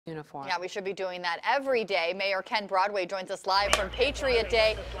uniform. Yeah, we should be doing that every day. Mayor Ken Broadway joins us live from Patriot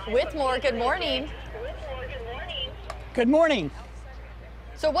Day with more. Good morning. Good morning.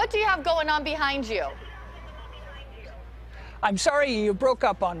 So what do you have going on behind you? I'm sorry you broke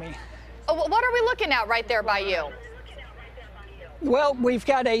up on me. Oh, what are we looking at right there by you? Well, we've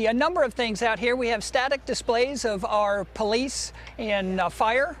got a number of things out here. We have static displays of our police and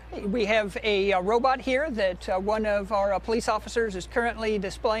fire. We have a robot here that one of our police officers is currently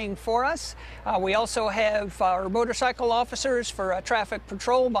displaying for us. We also have our motorcycle officers for traffic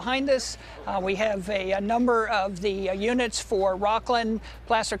patrol behind us. We have a number of the units for Rocklin,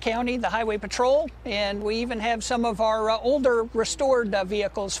 Placer County, the Highway Patrol, and we even have some of our older restored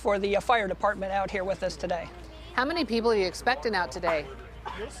vehicles for the fire department out here with us today. How many people are you expecting out today?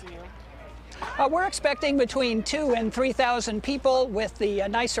 We're expecting between 2,000 and 3,000 people. With the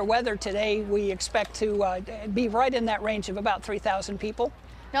nicer weather today, we expect to be right in that range of about 3,000 people.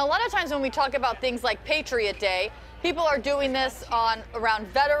 Now, a lot of times when we talk about things like Patriot Day, people are doing this on around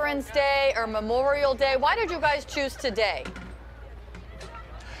Veterans Day or Memorial Day. Why did you guys choose today?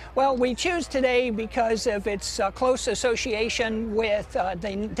 Well, we choose today because of its close association with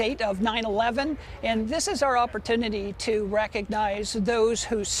the date of 9/11, and this is our opportunity to recognize those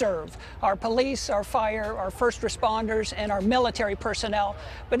who serve, our police, our fire, our first responders, and our military personnel.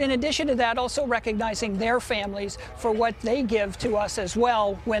 But in addition to that, also recognizing their families for what they give to us as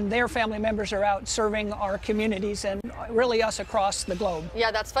well when their family members are out serving our communities and really us across the globe.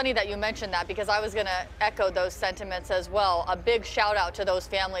 Yeah, that's funny that you mentioned that, because I was going to echo those sentiments as well. A big shout out to those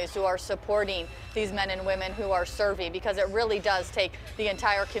families who are supporting these men and women who are serving, because it really does take the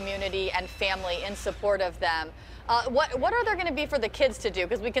entire community and family in support of them. What are there going to be for the kids to do?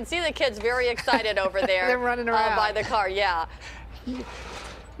 Because we can see the kids very excited over there. They're running around by the car. Yeah.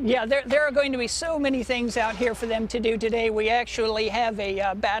 Yeah, there are going to be so many things out here for them to do today. We actually have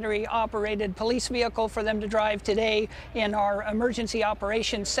a battery-operated police vehicle for them to drive today. In our Emergency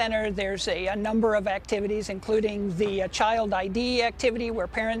Operations Center, there's a number of activities, including the Child ID activity, where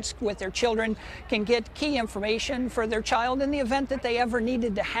parents with their children can get key information for their child in the event that they ever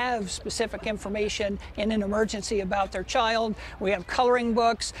needed to have specific information in an emergency about their child. We have coloring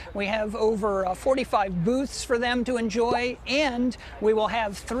books. We have over 45 booths for them to enjoy, and we will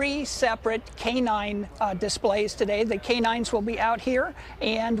have 3 separate canine displays today. The canines will be out here,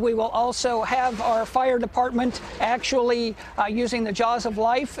 and we will also have our fire department actually using the jaws of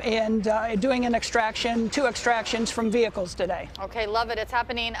life and doing an extraction, 2 extractions from vehicles today. Okay, love it. It's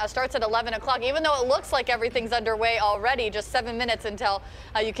happening, starts at 11 o'clock, even though it looks like everything's underway already, just 7 minutes until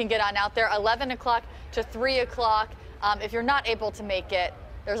you can get on out there. 11 o'clock to 3 o'clock. If you're not able to make it,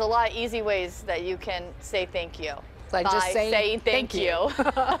 there's a lot of eeasy ways that you can say thank you. Like just saying thank you.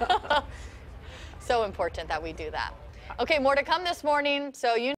 So important that we do that. Okay, more to come this morning. So you